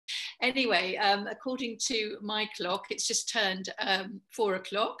Anyway, according to my clock, it's just turned 4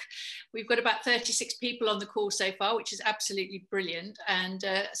 o'clock. We've got about 36 people on the call so far, which is absolutely brilliant, and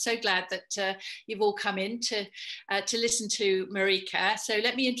so glad that you've all come in to listen to Marieke. So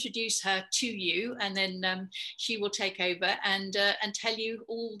let me introduce her to you, and then she will take over and tell you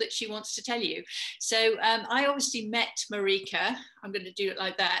all that she wants to tell you. So I obviously met Marieke, I'm going to do it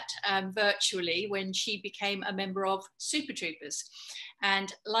like that, virtually when she became a member of Super Troopers.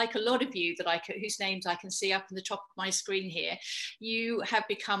 And like a lot of you whose names I can see up on the top of my screen here, you have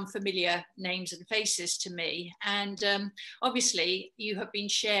become familiar names and faces to me. And obviously you have been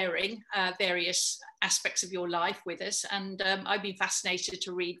sharing various aspects of your life with us. And I've been fascinated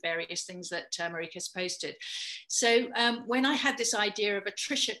to read various things that Marieke has posted. So when I had this idea of a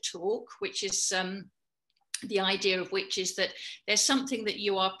TRICIA talk, which is the idea of which is that there's something that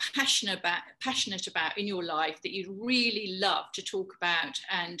you are passionate about in your life that you'd really love to talk about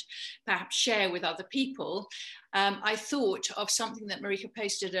and perhaps share with other people. I thought of something that Marieke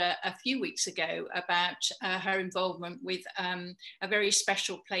posted a few weeks ago about her involvement with a very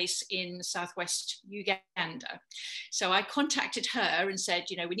special place in southwest Uganda. So I contacted her and said,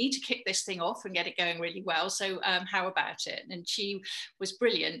 you know, we need to kick this thing off and get it going really well. So how about it? And she was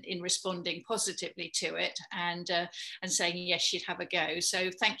brilliant in responding positively to it and saying, yes, she'd have a go. So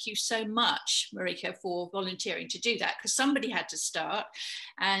thank you so much, Marieke, for volunteering to do that, because somebody had to start.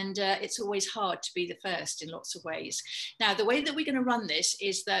 And it's always hard to be the first in lots of ways. Now, the way that we're going to run this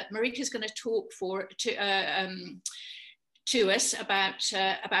is that Marieke is going to talk to us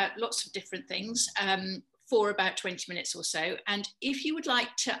about lots of different things for about 20 minutes or so. And if you would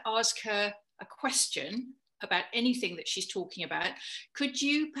like to ask her a question about anything that she's talking about, could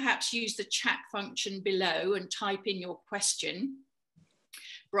you perhaps use the chat function below and type in your question?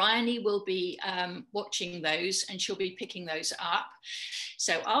 Bryony will be watching those and she'll be picking those up.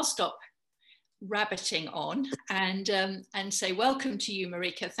 So I'll stop rabbiting on and say welcome to you,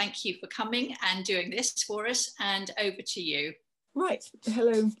 Marieke. Thank you for coming and doing this for us, and over to you. Right,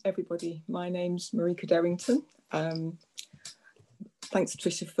 hello everybody. My name's Marieke Derrington. Thanks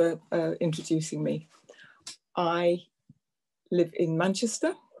Tricia for introducing me. I live in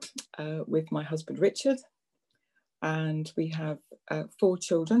Manchester with my husband Richard, and we have 4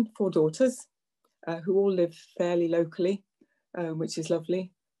 children, 4 daughters, who all live fairly locally, which is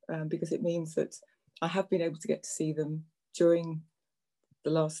lovely. Because it means that I have been able to get to see them during the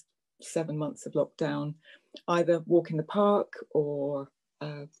last 7 months of lockdown, either walking the park or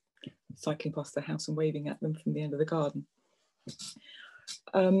cycling past their house and waving at them from the end of the garden.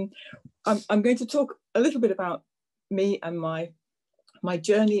 I'm going to talk a little bit about me and my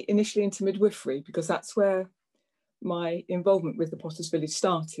journey initially into midwifery, because that's where my involvement with the Potters Village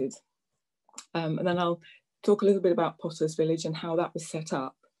started. And then I'll talk a little bit about Potters Village and how that was set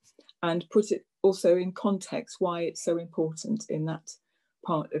up, and put it also in context why it's so important in that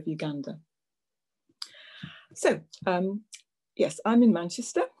part of Uganda. So, yes, I'm in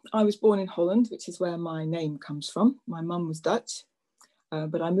Manchester. I was born in Holland, which is where my name comes from. My mum was Dutch,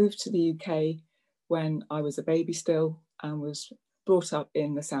 but I moved to the UK when I was a baby still and was brought up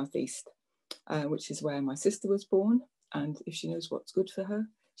in the southeast, which is where my sister was born. And if she knows what's good for her,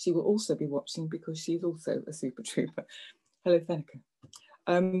 she will also be watching, because she's also a Super Trooper. Hello, Fennica.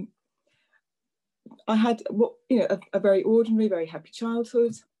 I had a very ordinary, very happy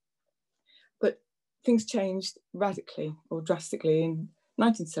childhood, but things changed radically or drastically in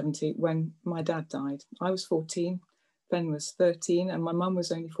 1970 when my dad died. I was 14, Ben was 13, and my mum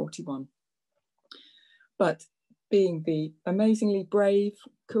was only 41. But being the amazingly brave,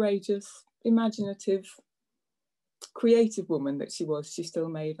 courageous, imaginative, creative woman that she was, she still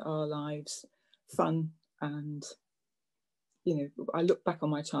made our lives fun, and I look back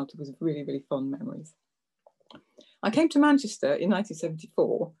on my childhood with really, really fond memories. I came to Manchester in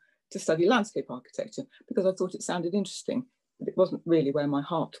 1974 to study landscape architecture because I thought it sounded interesting, but it wasn't really where my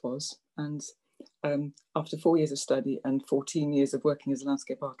heart was. And after 4 years of study and 14 years of working as a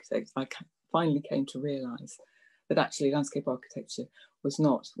landscape architect, I finally came to realise that actually landscape architecture was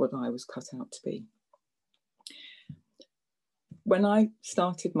not what I was cut out to be. When I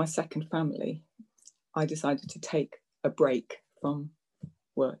started my second family, I decided to take a break from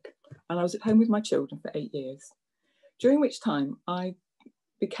work, and I was at home with my children for 8 years, during which time I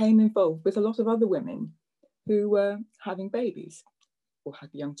became involved with a lot of other women who were having babies or had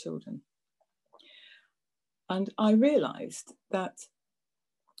young children. And I realised that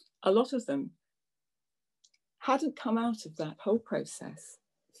a lot of them hadn't come out of that whole process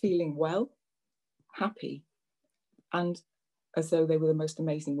feeling well, happy, and as though they were the most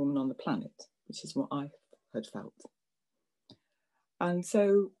amazing woman on the planet, which is what I had felt. And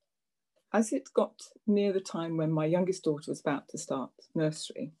so as it got near the time when my youngest daughter was about to start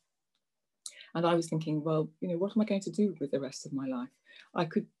nursery, and I was thinking, well, you know, what am I going to do with the rest of my life? I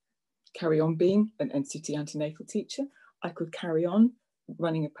could carry on being an NCT antenatal teacher. I could carry on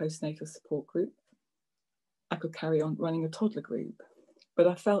running a postnatal support group. I could carry on running a toddler group, but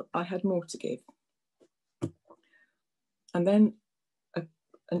I felt I had more to give. And then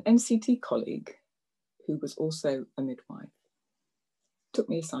an NCT colleague, who was also a midwife, took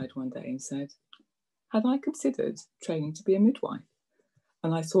me aside one day and said, had I considered training to be a midwife?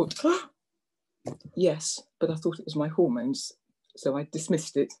 And I thought, oh, yes, but I thought it was my hormones. So I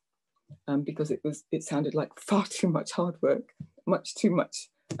dismissed it because it sounded like far too much hard work, much too much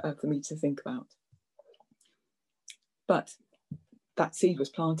for me to think about. But that seed was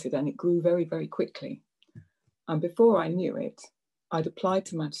planted and it grew very, very quickly. And before I knew it, I'd applied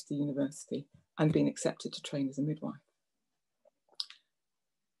to Manchester University and been accepted to train as a midwife.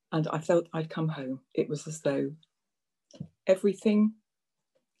 And I felt I'd come home. It was as though everything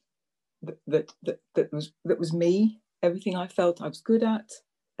that was me, everything I felt I was good at,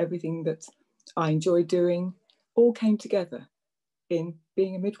 everything that I enjoyed doing, all came together in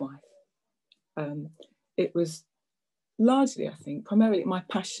being a midwife. It was largely, I think, primarily my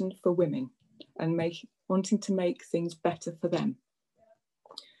passion for women and wanting to make things better for them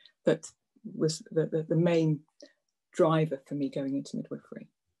that was the main driver for me going into midwifery.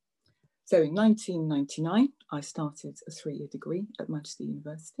 So in 1999, I started a 3-year degree at Manchester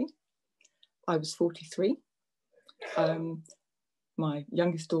University. I was 43. My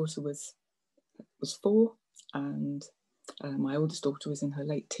youngest daughter was 4, and my oldest daughter was in her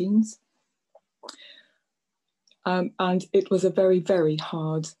late teens. And it was a very, very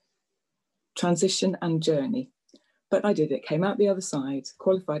hard transition and journey. But I did it, came out the other side,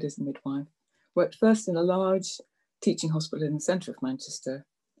 qualified as a midwife, worked first in a large teaching hospital in the centre of Manchester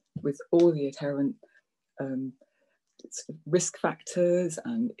with all the inherent risk factors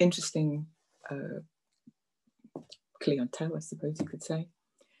and interesting clientele, I suppose you could say.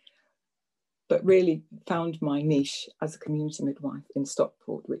 But really found my niche as a community midwife in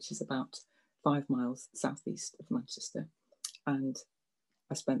Stockport, which is about 5 miles southeast of Manchester. And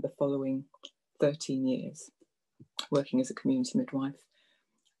I spent the following 13 years working as a community midwife,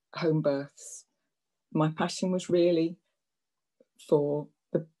 home births. My passion was really for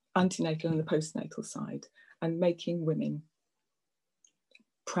the antenatal and the postnatal side and making women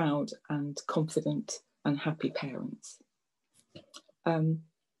proud and confident and happy parents.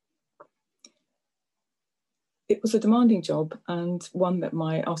 It was a demanding job and one that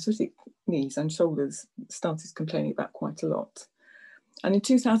my arthritic knees and shoulders started complaining about quite a lot. And in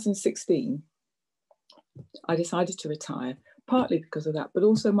 2016, I decided to retire, partly because of that, but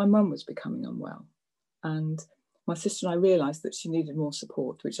also my mum was becoming unwell. And my sister and I realised that she needed more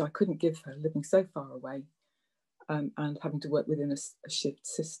support, which I couldn't give her, living so far away and having to work within a shift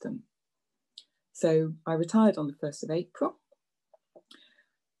system. So I retired on the 1st of April.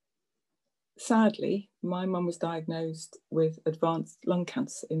 Sadly, my mum was diagnosed with advanced lung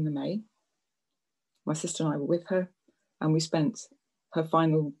cancer in the May. My sister and I were with her, and we spent her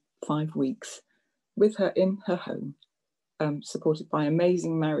final 5 weeks with her in her home, supported by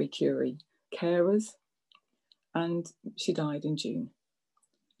amazing Marie Curie carers, and she died in June.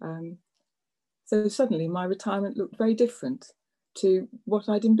 So suddenly my retirement looked very different to what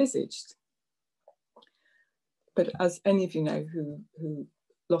I'd envisaged. But as any of you know who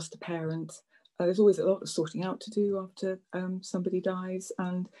lost a parent, there's always a lot of sorting out to do after somebody dies.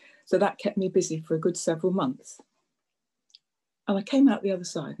 And so that kept me busy for a good several months. And I came out the other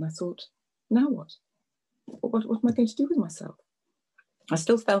side and I thought, now what? What am I going to do with myself? I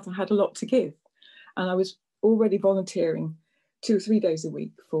still felt I had a lot to give. And I was already volunteering 2 or 3 days a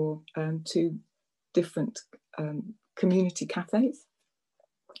week for 2 different community cafes.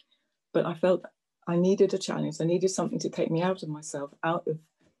 But I felt I needed a challenge. I needed something to take me out of myself, out of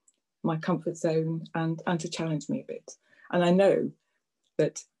my comfort zone and to challenge me a bit. And I know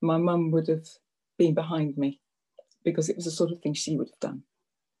that my mum would have been behind me because it was the sort of thing she would have done.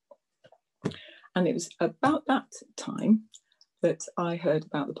 And it was about that time that I heard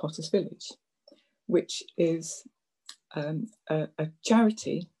about the Potters Village, which is a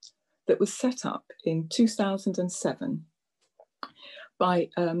charity that was set up in 2007 by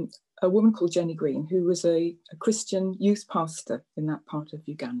a woman called Jenny Green, who was a Christian youth pastor in that part of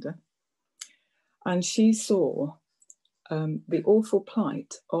Uganda. And she saw the awful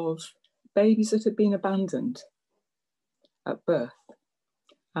plight of babies that had been abandoned at birth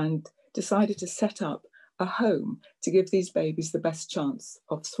and decided to set up a home to give these babies the best chance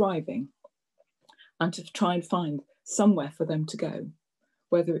of thriving and to try and find somewhere for them to go,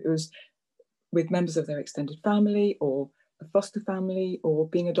 whether it was with members of their extended family or a foster family or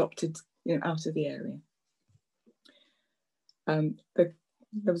being adopted, out of the area.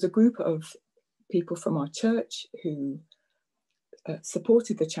 There was a group of people from our church who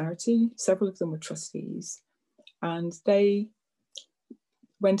supported the charity. Several of them were trustees, and they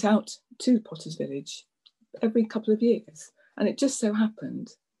went out to Potter's Village every couple of years. And it just so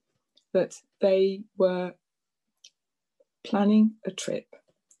happened that they were planning a trip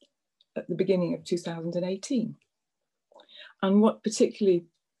at the beginning of 2018. And what particularly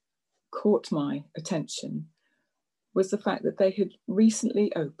caught my attention was the fact that they had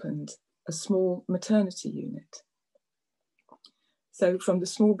recently opened a small maternity unit. So from the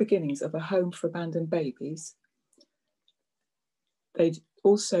small beginnings of a home for abandoned babies, they'd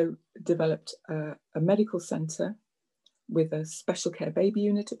also developed a medical centre with a special care baby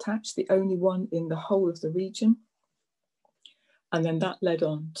unit attached, the only one in the whole of the region. And then that led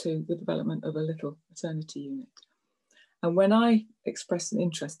on to the development of a little maternity unit. And when I expressed an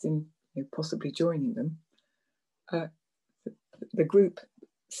interest in possibly joining them, the group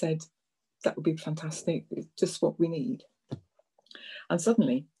said, that would be fantastic, it's just what we need. And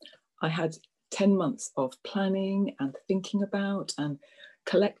suddenly I had 10 months of planning and thinking about and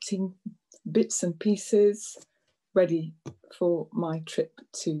collecting bits and pieces ready for my trip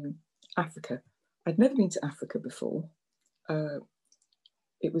to Africa. I'd never been to Africa before.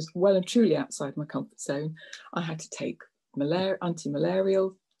 It was well and truly outside my comfort zone. I had to take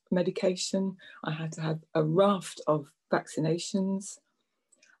anti-malarial medication. I had to have a raft of vaccinations.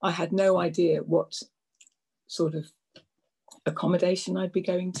 I had no idea what sort of accommodation I'd be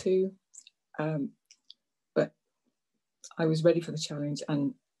going to, but I was ready for the challenge,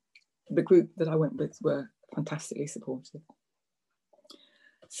 and the group that I went with were fantastically supportive.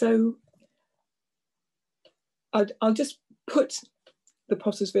 So I'll just put the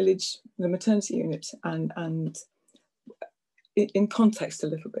Potter's Village, the maternity unit, and in context a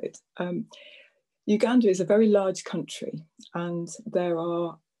little bit. Uganda is a very large country, and there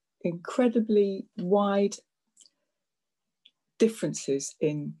are incredibly wide differences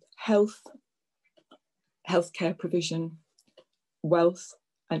in healthcare provision, wealth,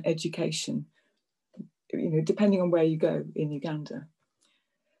 and education, depending on where you go in Uganda.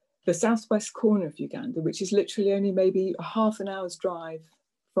 The southwest corner of Uganda, which is literally only maybe a half an hour's drive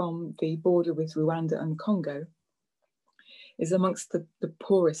from the border with Rwanda and Congo, is amongst the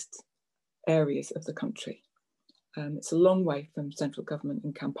poorest areas of the country. It's a long way from central government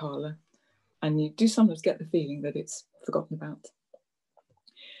in Kampala, and you do sometimes get the feeling that it's forgotten about.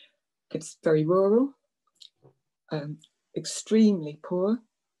 It's very rural, extremely poor.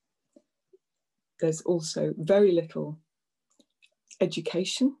 There's also very little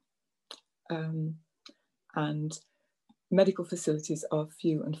education, and medical facilities are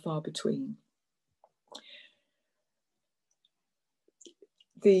few and far between.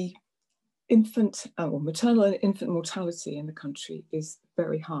 The infant or maternal and infant mortality in the country is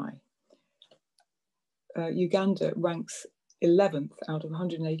very high. Uganda ranks 11th out of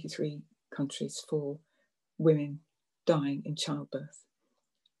 183 countries for women dying in childbirth.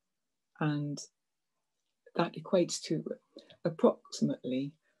 And that equates to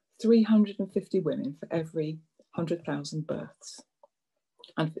approximately 350 women for every 100,000 births.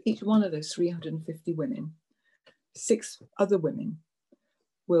 And for each one of those 350 women, 6 other women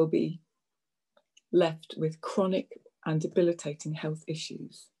will be left with chronic and debilitating health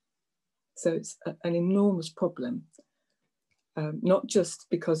issues. So it's an enormous problem, not just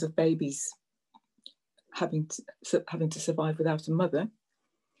because of babies having to survive without a mother,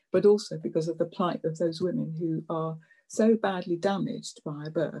 but also because of the plight of those women who are so badly damaged by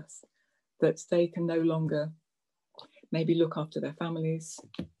a birth that they can no longer maybe look after their families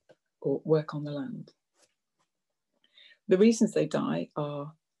or work on the land. The reasons they die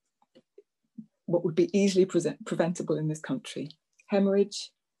are what would be easily preventable in this country: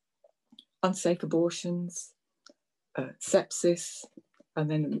 hemorrhage, unsafe abortions, sepsis,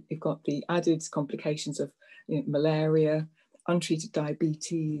 and then you've got the added complications of malaria, untreated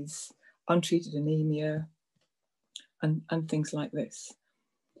diabetes, untreated anemia, and things like this.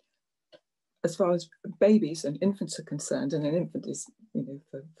 As far as babies and infants are concerned, and an infant is,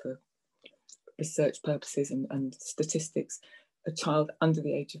 for research purposes and statistics, a child under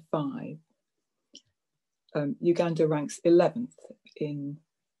the age of 5, Uganda ranks 11th in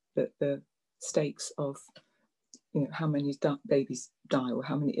the stakes of how many babies die or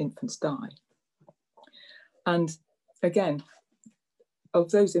how many infants die. And again,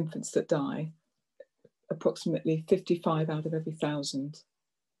 of those infants that die, approximately 55 out of every 1,000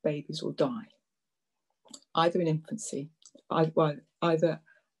 babies will die, either in infancy, either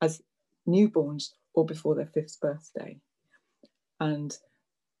as newborns or before their 5th birthday. And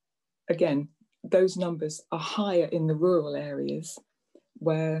again, those numbers are higher in the rural areas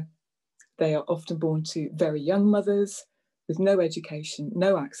where they are often born to very young mothers with no education,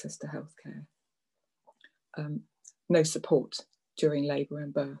 no access to healthcare, no support during labour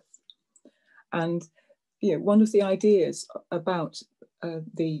and birth. And one of the ideas about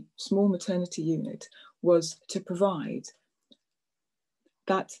the small maternity unit was to provide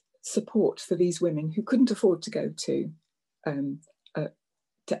that support for these women who couldn't afford to go to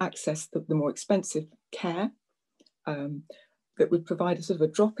access the more expensive care, that would provide a sort of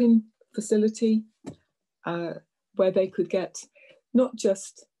a drop-in facility where they could get not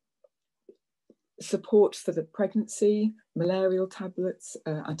just support for the pregnancy, malarial tablets,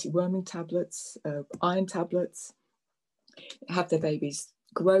 anti-worming tablets, iron tablets, have their baby's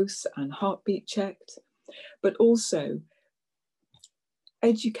growth and heartbeat checked, but also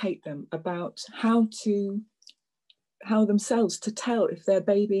educate them about how themselves to tell if their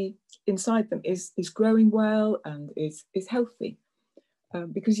baby inside them is growing well and is healthy.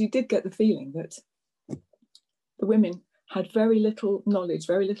 Because you did get the feeling that the women had very little knowledge,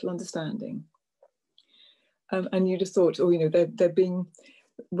 very little understanding. And you'd have thought, they're being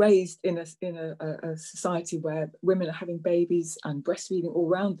raised in a society where women are having babies and breastfeeding all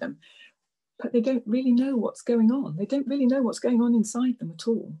around them, but they don't really know what's going on. They don't really know what's going on inside them at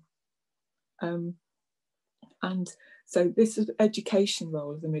all. And so this education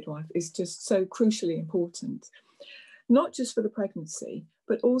role of the midwife is just so crucially important, not just for the pregnancy,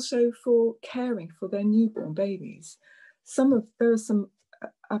 but also for caring for their newborn babies. There are some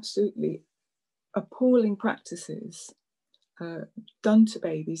absolutely appalling practices done to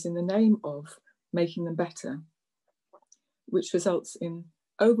babies in the name of making them better, which results in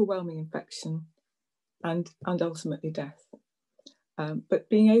overwhelming infection and ultimately death. But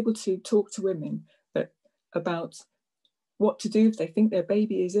being able to talk to women about what to do if they think their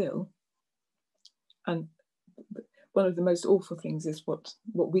baby is ill, and one of the most awful things is what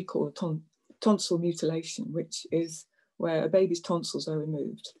we call tonsil mutilation, which is where a baby's tonsils are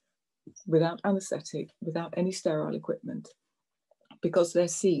removed without anaesthetic, without any sterile equipment, because they're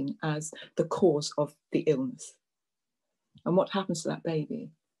seen as the cause of the illness. And what happens to that baby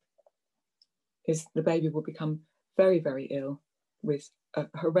is the baby will become very, very ill with a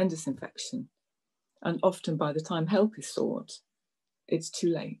horrendous infection. And often by the time help is sought, it's too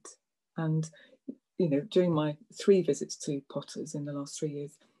late. And, during my 3 visits to Potters in the last 3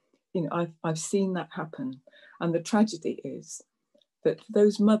 years, I've seen that happen. And the tragedy is that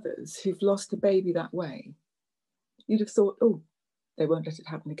those mothers who've lost a baby that way, you'd have thought, oh, they won't let it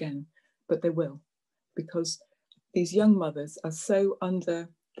happen again, but they will, because these young mothers are so under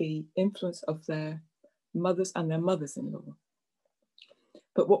the influence of their mothers and their mothers-in-law.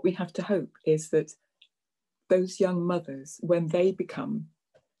 But what we have to hope is that those young mothers, when they become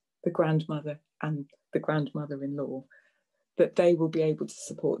the grandmother and the grandmother-in-law, that they will be able to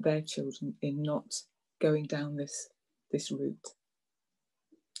support their children in not going down this route.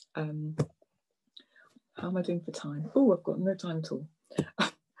 How am I doing for time? Oh, I've got no time at all.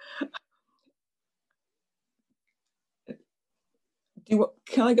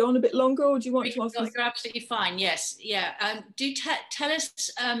 Can I go on a bit longer, or do you want to ask? You're absolutely fine. Yes, yeah. Do tell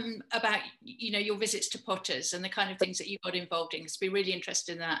us about your visits to Potters and the kind of things that you got involved in. Because we're really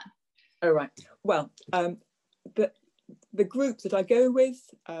interested in that. All right. Well, the group that I go with,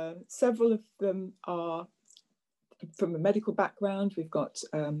 several of them are from a medical background. We've got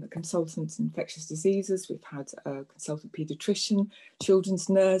a consultant in infectious diseases. We've had a consultant paediatrician, children's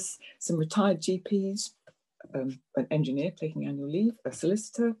nurse, some retired GPs, an engineer taking annual leave, a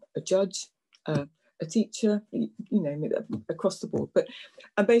solicitor, a judge, a teacher, you name it, across the board.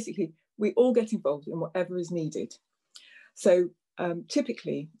 And basically, we all get involved in whatever is needed. So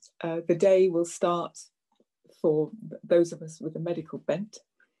typically, the day will start for those of us with a medical bent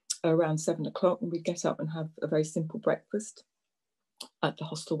around 7 o'clock, and we get up and have a very simple breakfast at the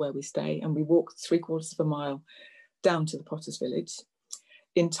hostel where we stay, and we walk 3/4 of a mile down to the Potters village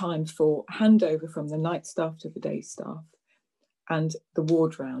in time for handover from the night staff to the day staff and the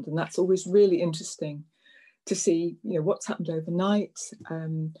ward round. And that's always really interesting to see, what's happened overnight,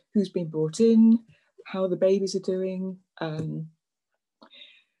 who's been brought in, how the babies are doing.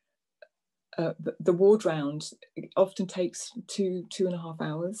 The ward round often takes 2.5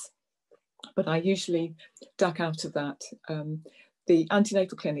 hours, but I usually duck out of that. The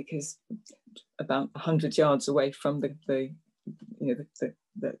antenatal clinic is about 100 yards away from the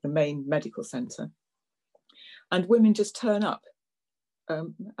main medical centre, and women just turn up,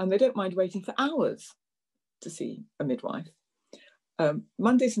 and they don't mind waiting for hours to see a midwife.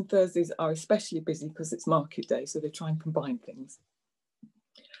 Mondays and Thursdays are especially busy because it's market day, so they try and combine things.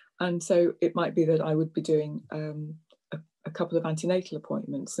 And so it might be that I would be doing a couple of antenatal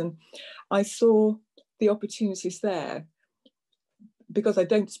appointments. And I saw the opportunities there because I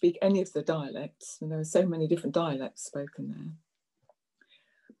don't speak any of the dialects, and there are so many different dialects spoken there.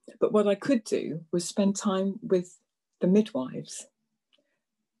 But what I could do was spend time with the midwives,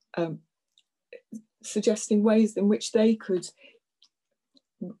 suggesting ways in which they could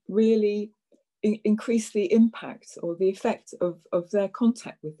really increase the impact or the effect of their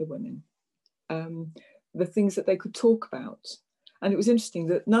contact with the women, the things that they could talk about. And it was interesting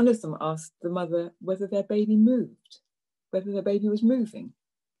that none of them asked the mother whether their baby moved, whether their baby was moving.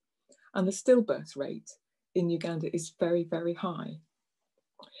 And the stillbirth rate in Uganda is very, very high.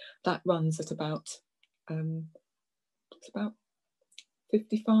 That runs at about, it's about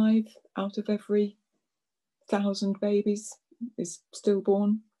 55 out of every 1,000 babies is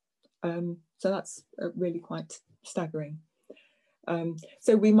stillborn. So that's really quite staggering.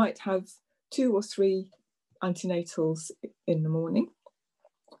 So we might have 2 or 3 antenatals in the morning.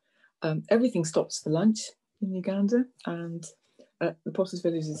 Everything stops for lunch in Uganda, and the Potters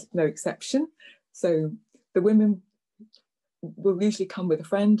Village is no exception. So the women will usually come with a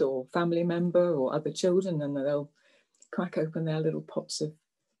friend or family member or other children, and they'll crack open their little pots of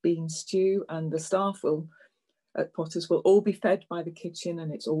bean stew, and the staff at Potters will all be fed by the kitchen,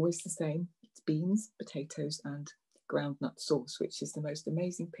 and it's always the same. It's beans, potatoes, and groundnut sauce, which is the most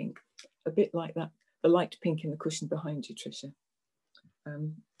amazing pink, a bit like that, the light pink in the cushion behind you, Tricia. A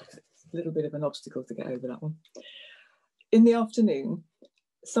little bit of an obstacle to get over that one. In the afternoon,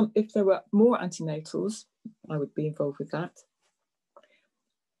 if there were more antenatals, I would be involved with that.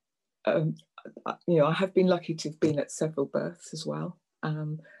 You know, I have been lucky to have been at several births as well,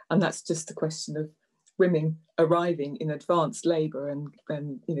 and that's just a question of women arriving in advanced labour and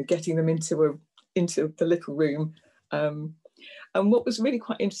you know, getting them into the little room. And what was really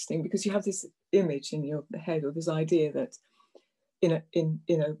quite interesting, because you have this image in your head, or this idea that in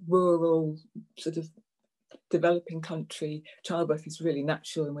a rural sort of developing country, childbirth is really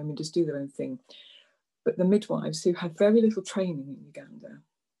natural and women just do their own thing. But the midwives, who have very little training in Uganda,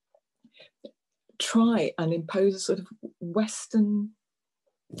 try and impose a sort of Western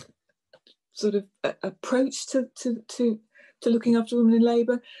sort of approach to looking after women in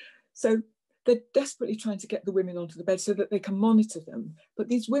labour. So they're desperately trying to get the women onto the bed so that they can monitor them. But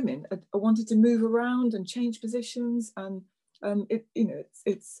these women are wanting to move around and change positions, and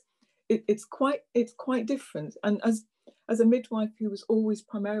it's quite different. And as a midwife who was always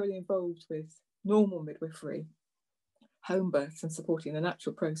primarily involved with normal midwifery, home births and supporting the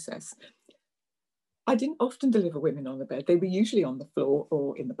natural process, I didn't often deliver women on the bed. They were usually on the floor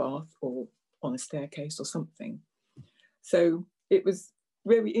or in the bath or on a staircase or something. So it was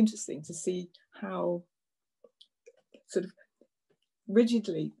very interesting to see how sort of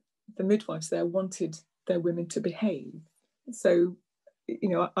rigidly the midwives there wanted their women to behave. So, you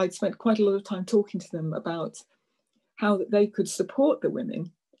know, I'd spent quite a lot of time talking to them about how that they could support the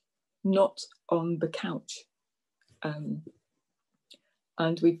women, not on the couch. And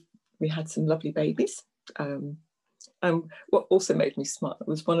we had some lovely babies. And what also made me smile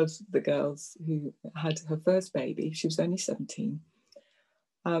was one of the girls who had her first baby. She was only 17.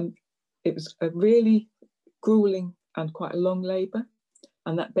 It was a really grueling and quite a long labour,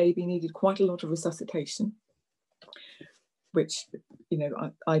 and that baby needed quite a lot of resuscitation, which, you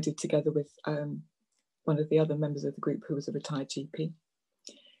know, I did together with one of the other members of the group who was a retired GP.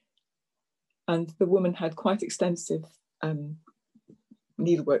 And the woman had quite extensive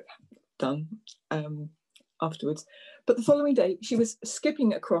needlework done afterwards. But the following day, she was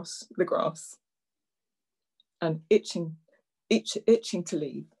skipping across the grass and itching to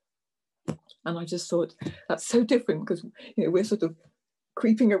leave. And I just thought, that's so different, because, you know, we're sort of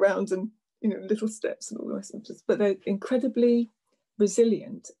creeping around and, you know, little steps and all the rest of it. But they're incredibly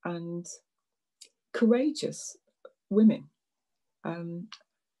resilient and courageous women.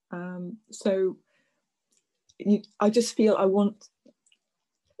 So I just feel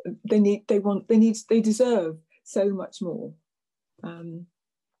they deserve so much more. And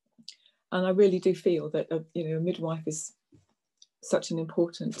I really do feel that you know, a midwife is such an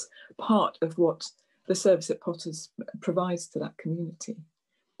important part of what the service at Potters provides to that community.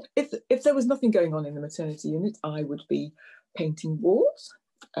 If there was nothing going on in the maternity unit, I would be painting walls,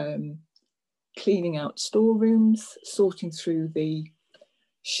 cleaning out storerooms, sorting through the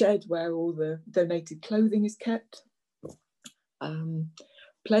shed where all the donated clothing is kept,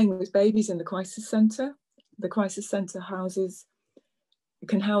 playing with babies in the crisis centre. The crisis centre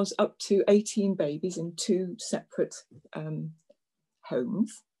can house up to 18 babies in 2 separate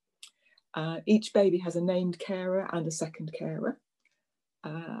homes. Each baby has a named carer and a second carer.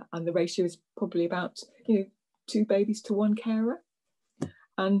 And the ratio is probably about 2 babies to 1 carer.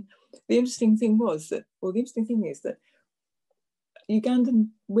 And the interesting thing is that Ugandan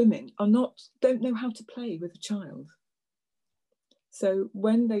women don't know how to play with a child. So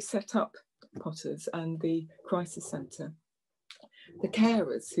when they set up Potters and the crisis centre, the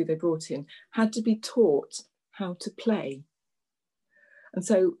carers who they brought in had to be taught how to play. And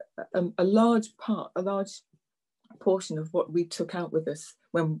so a large portion of what we took out with us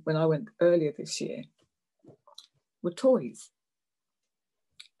when I went earlier this year were toys.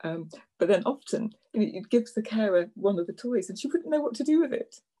 But then often you'd give the carer one of the toys and she wouldn't know what to do with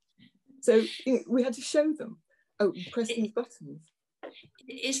it. So we had to show them, press these buttons.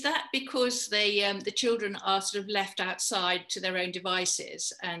 Is that because the children are sort of left outside to their own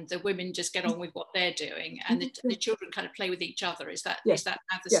devices and the women just get on with what they're doing and the children kind of play with each other? Is that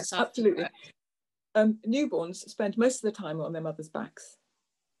how the society absolutely works? Newborns spend most of the time on their mother's backs,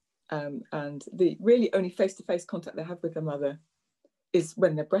 and the really only face-to-face contact they have with their mother is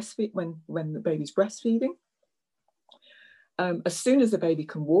when they're when the baby's breastfeeding. As soon as the baby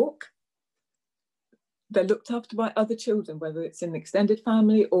can walk, they're looked after by other children, whether it's in the extended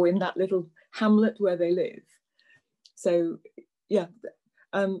family or in that little hamlet where they live. So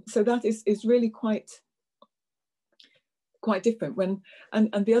so that is really quite different.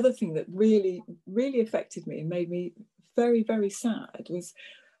 And the other thing that really affected me and made me very, very sad was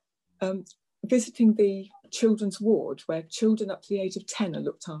visiting the children's ward, where children up to the age of 10 are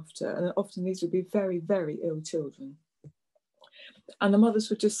looked after, and often these would be very, very ill children. And the mothers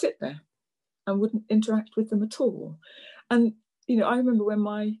would just sit there and wouldn't interact with them at all. And I remember when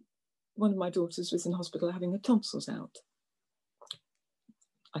one of my daughters was in hospital having her tonsils out.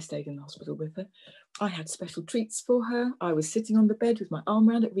 I stayed in the hospital with her. I had special treats for her. I was sitting on the bed with my arm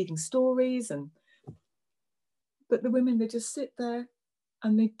around it, reading stories. But the women, they just sit there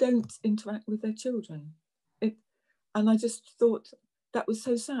and they don't interact with their children. And I just thought that was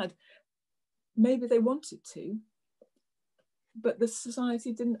so sad. Maybe they wanted to, but the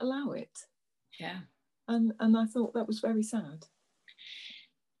society didn't allow it. Yeah. And I thought that was very sad.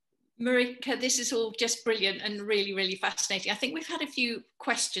 Marieke, this is all just brilliant and really, really fascinating. I think we've had a few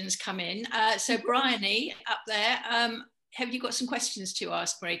questions come in. So Bryony up there, have you got some questions to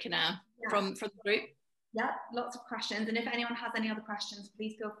ask Marieke now from the group? Yeah, lots of questions. And if anyone has any other questions,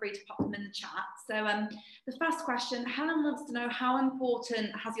 please feel free to pop them in the chat. So the first question, Helen wants to know, how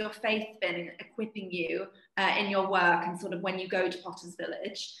important has your faith been in equipping you in your work and sort of when you go to Potter's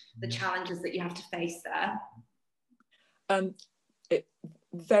Village, the challenges that you have to face there?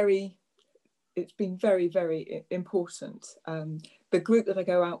 It's been very, very important. The group that I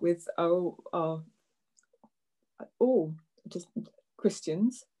go out with are all just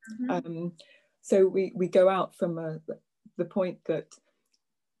Christians. Mm-hmm. So we go out from the point that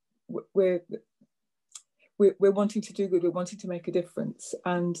we're wanting to do good, we're wanting to make a difference,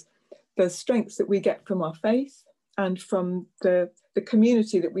 and the strengths that we get from our faith and from the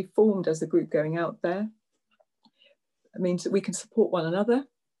community that we formed as a group going out there, it means that we can support one another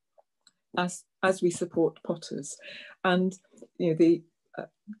as we support Potters. And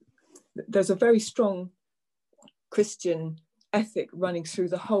there's a very strong Christian ethic running through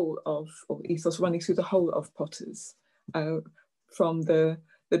the whole of, or ethos running through the whole of Potters, from the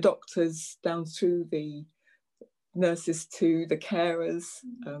doctors down through the nurses to the carers,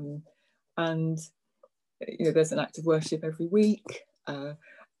 and there's an act of worship every week, and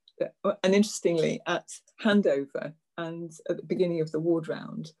interestingly at handover and at the beginning of the ward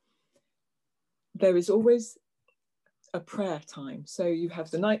round there is always a prayer time. So you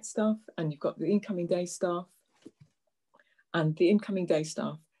have the night staff and you've got the incoming day staff, and the incoming day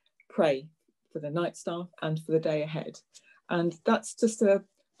staff pray for the night staff and for the day ahead. And that's just a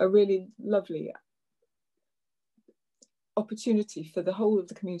really lovely opportunity for the whole of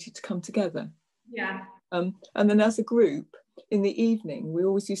the community to come together. Yeah. And then as a group, in the evening, we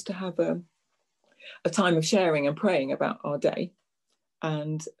always used to have a time of sharing and praying about our day.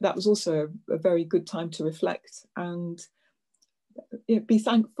 And that was also a very good time to reflect and be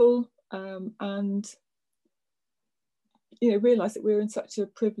thankful, and realise that we're in such a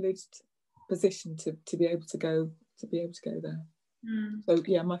privileged position to be able to go there. So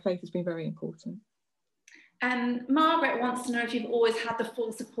yeah, my faith has been very important. Margaret wants to know if you've always had the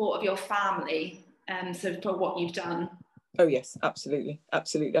full support of your family, so for what you've done. Oh yes, absolutely. I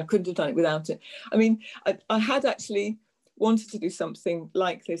couldn't have done it without it. I mean, I had actually wanted to do something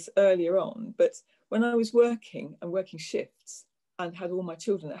like this earlier on, but when I was working shifts and had all my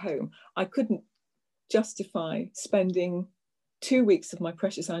children at home, I couldn't justify spending 2 weeks of my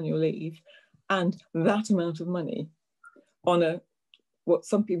precious annual leave and that amount of money on what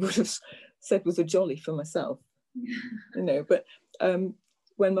some people would have said was a jolly for myself, you know. But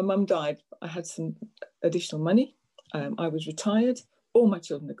when my mum died, I had some additional money. I was retired. All my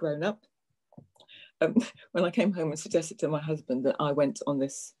children had grown up. When I came home and suggested to my husband that I went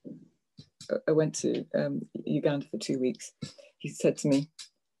to Uganda for 2 weeks, he said to me,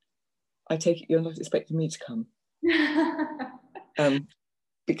 "I take it you're not expecting me to come,"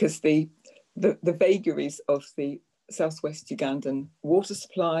 because the vagaries of the Southwest Ugandan water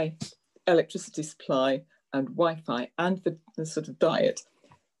supply, electricity supply, and Wi-Fi, and the sort of diet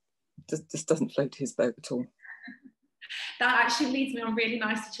just doesn't float his boat at all. That actually leads me on really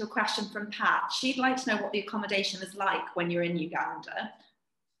nicely to a question from Pat. She'd like to know what the accommodation is like when you're in Uganda.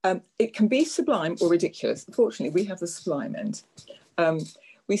 It can be sublime or ridiculous. Fortunately, we have the sublime end.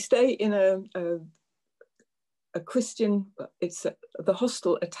 We stay in a Christian, it's the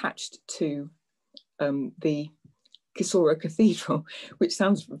hostel attached to the Kisoro Cathedral, which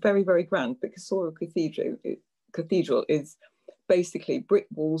sounds very, very grand, but Kisoro Cathedral is basically brick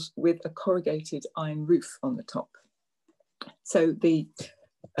walls with a corrugated iron roof on the top. So the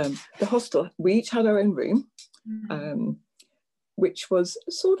hostel, we each had our own room, which was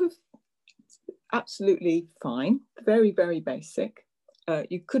sort of absolutely fine, very, very basic.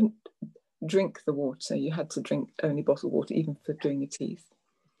 You couldn't drink the water. You had to drink only bottled water, even for doing your teeth.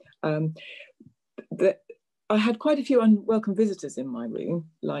 I had quite a few unwelcome visitors in my room,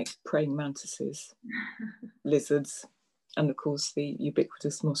 like praying mantises, lizards, and of course the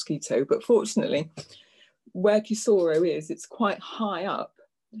ubiquitous mosquito. But fortunately, where Kisoro is, it's quite high up.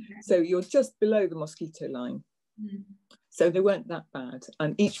 So you're just below the mosquito line. So they weren't that bad.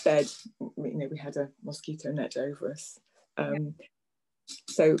 And each bed, you know, we had a mosquito net over us.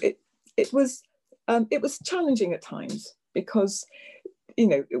 So it was challenging at times because, you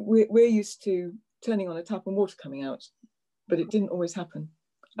know, we're used to turning on a tap and water coming out, but it didn't always happen.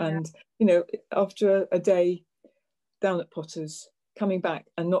 And, you know, after a day down at Potter's, coming back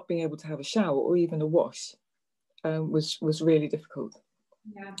and not being able to have a shower or even a wash was really difficult.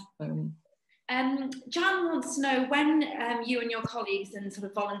 Jan wants to know, when you and your colleagues and sort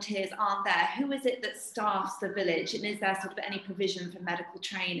of volunteers aren't there, who is it that staffs the village, and is there sort of any provision for medical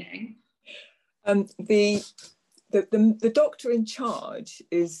training? The doctor in charge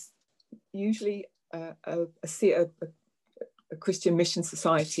is usually a Christian Mission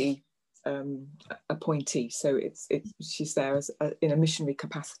Society appointee, so she's there as in a missionary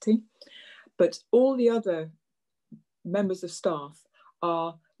capacity, but all the other members of staff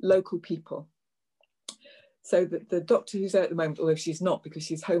are local people. So the doctor who's there at the moment, although she's not because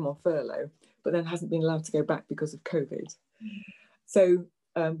she's home on furlough, but then hasn't been allowed to go back because of COVID. So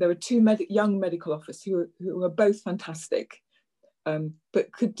there are two young medical officers who are both fantastic,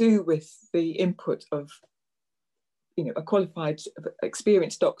 but could do with the input of, you know, a qualified,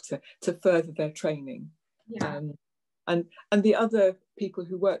 experienced doctor to further their training. And the other people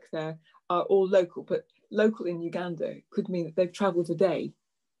who work there are all local, but local in Uganda could mean that they've travelled a day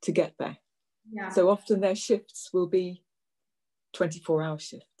to get there. So often their shifts will be 24-hour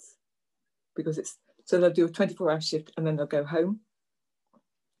shifts, because so they'll do a 24-hour shift and then they'll go home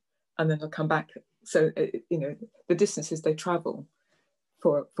and then they'll come back. So, you know, the distances they travel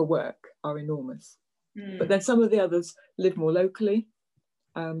for work are enormous. But then some of the others live more locally.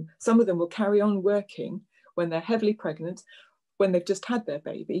 Some of them will carry on working when they're heavily pregnant, when they've just had their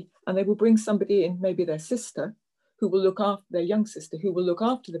baby, and they will bring somebody in, maybe their sister, who will look after their young sister, who will look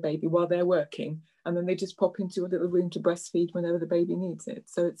after the baby while they're working, and then they just pop into a little room to breastfeed whenever the baby needs it.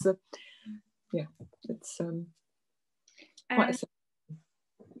 So it's quite a...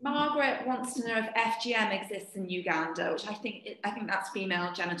 Margaret wants to know if FGM exists in Uganda, which I think that's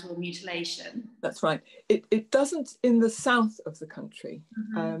female genital mutilation. That's right. It doesn't in the south of the country,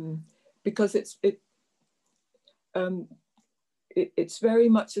 because it's very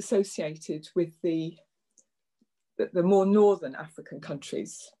much associated with the more northern African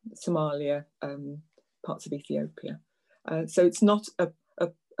countries, Somalia, parts of Ethiopia. So it's not a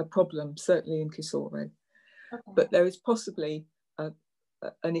problem, certainly in Kisoro. But there is possibly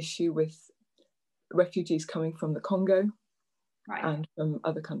an issue with refugees coming from the Congo and from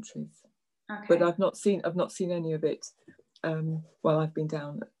other countries. But I've not seen any of it while I've been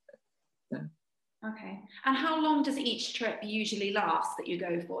down there. And how long does each trip usually last that you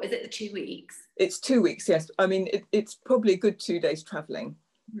go for? Is it the 2 weeks? It's 2 weeks, yes. I mean, it's probably a good 2 days travelling,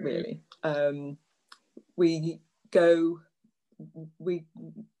 really. We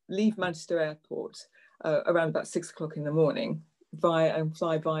leave Manchester Airport around about 6 o'clock in the morning and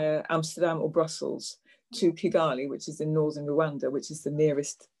fly via Amsterdam or Brussels to Kigali, which is in northern Rwanda, which is the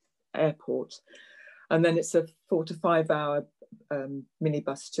nearest airport. And then it's a 4 to 5 hour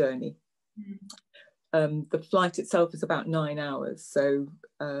minibus journey. The flight itself is about 9 hours. So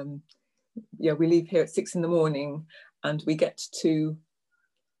yeah, we leave here at 6 in the morning and we get to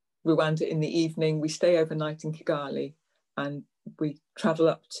Rwanda in the evening. We stay overnight in Kigali and we travel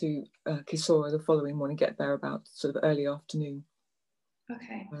up to Kisoro the following morning, get there about sort of early afternoon.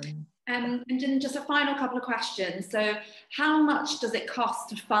 Okay. And then just a final couple of questions. So how much does it cost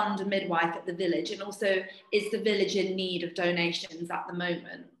to fund a midwife at the village? And also, is the village in need of donations at the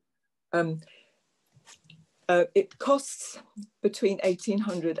moment? It costs between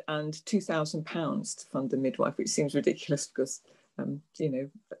 £1,800 and £2,000 to fund a midwife, which seems ridiculous because, you know,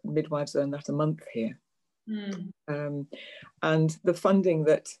 midwives earn that a month here. And the funding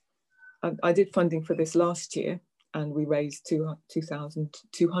that, I did funding for this last year, and we raised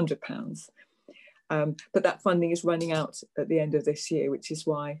 £2,200. But that funding is running out at the end of this year, which is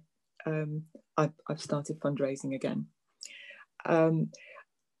why I've started fundraising again.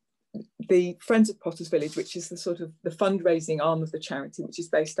 The Friends of Potters Village, which is the sort of the fundraising arm of the charity, which is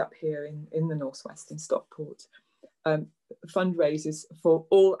based up here in the northwest in Stockport, fundraises for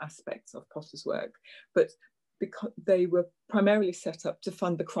all aspects of Potters work, but because they were primarily set up to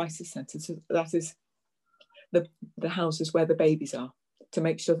fund the crisis centres, so that is the houses where the babies are, to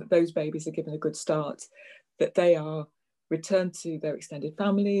make sure that those babies are given a good start, that they are returned to their extended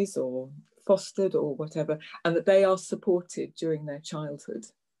families or fostered or whatever, and that they are supported during their childhood.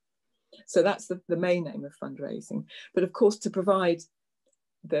 So that's the main aim of fundraising. But of course, to provide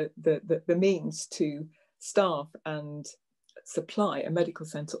the means to staff and supply a medical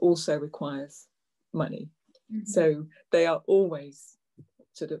centre also requires money. So they are always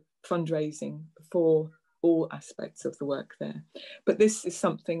sort of fundraising for all aspects of the work there. But this is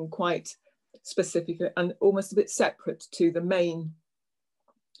something quite specific and almost a bit separate to the main,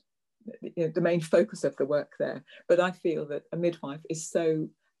 you know, the main focus of the work there. But I feel that a midwife is so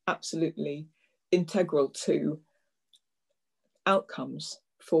absolutely integral to outcomes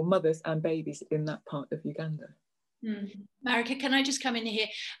for mothers and babies in that part of Uganda. Marieke, can I just come in here?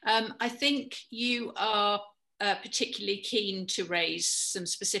 I think you are particularly keen to raise some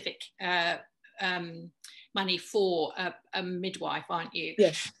specific money for a midwife, aren't you?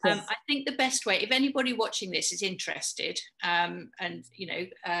 Yes, yes. I think the best way, if anybody watching this is interested, and you know,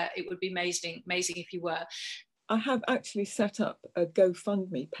 it would be amazing if you were. I have actually set up a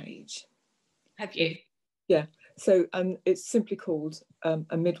GoFundMe page. Have you? Yeah. So it's simply called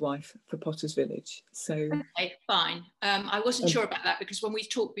A Midwife for Potters Village. So okay, fine. I wasn't sure about that because when we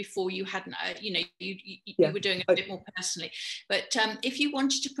talked before, you hadn't, you know, you were doing it a bit more personally. But if you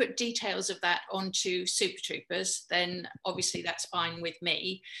wanted to put details of that onto Super Troopers, then obviously that's fine with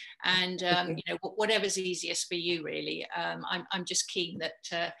me. And you know, whatever's easiest for you, really. I'm just keen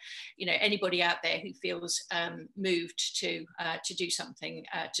that you know, anybody out there who feels moved to do something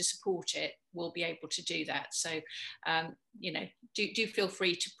to support it will be able to do that. So you know, do feel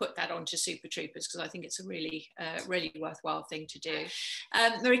free to put that onto Super Troopers because I think it's a really really worthwhile thing to do.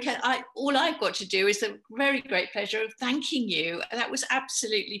 Marieke, all I've got to do is the very great pleasure of thanking you. That was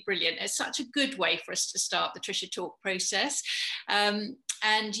absolutely brilliant. It's such a good way for us to start the TRICIA Talk process.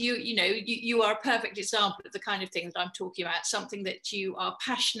 And you know, you are a perfect example of the kind of thing that I'm talking about, something that you are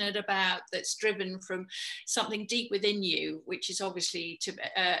passionate about, that's driven from something deep within you, which is obviously to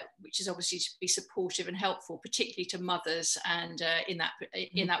be supportive and helpful, particularly to mothers, and in that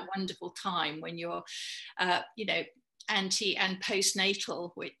wonderful time when you're, you know, anti and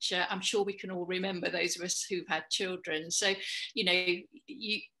postnatal, which I'm sure we can all remember, those of us who've had children. So, you know,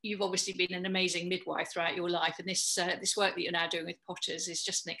 you've obviously been an amazing midwife throughout your life, and this work that you're now doing with Potters is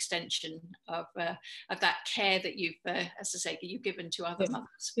just an extension of that care that you've, as I say, you've given to other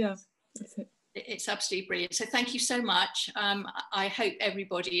mothers. Yeah, that's it. It's absolutely brilliant. So thank you so much. I hope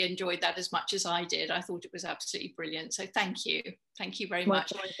everybody enjoyed that as much as I did. I thought it was absolutely brilliant. So thank you. Thank you very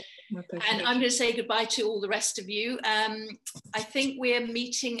much. My pleasure. And I'm going to say goodbye to all the rest of you. I think we're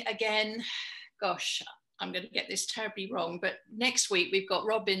meeting again, gosh, I'm going to get this terribly wrong, but next week we've got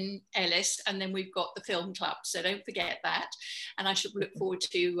Robin Ellis, and then we've got the film club. So don't forget that. And I should look forward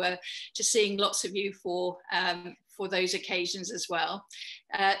to seeing lots of you for those occasions as well.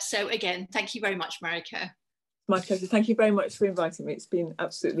 So again, thank you very much, Marieke. My pleasure. Thank you very much for inviting me. It's been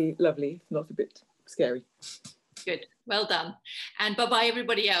absolutely lovely, not a bit scary. Good. Well done. And bye-bye,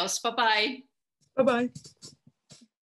 everybody else. Bye-bye. Bye-bye.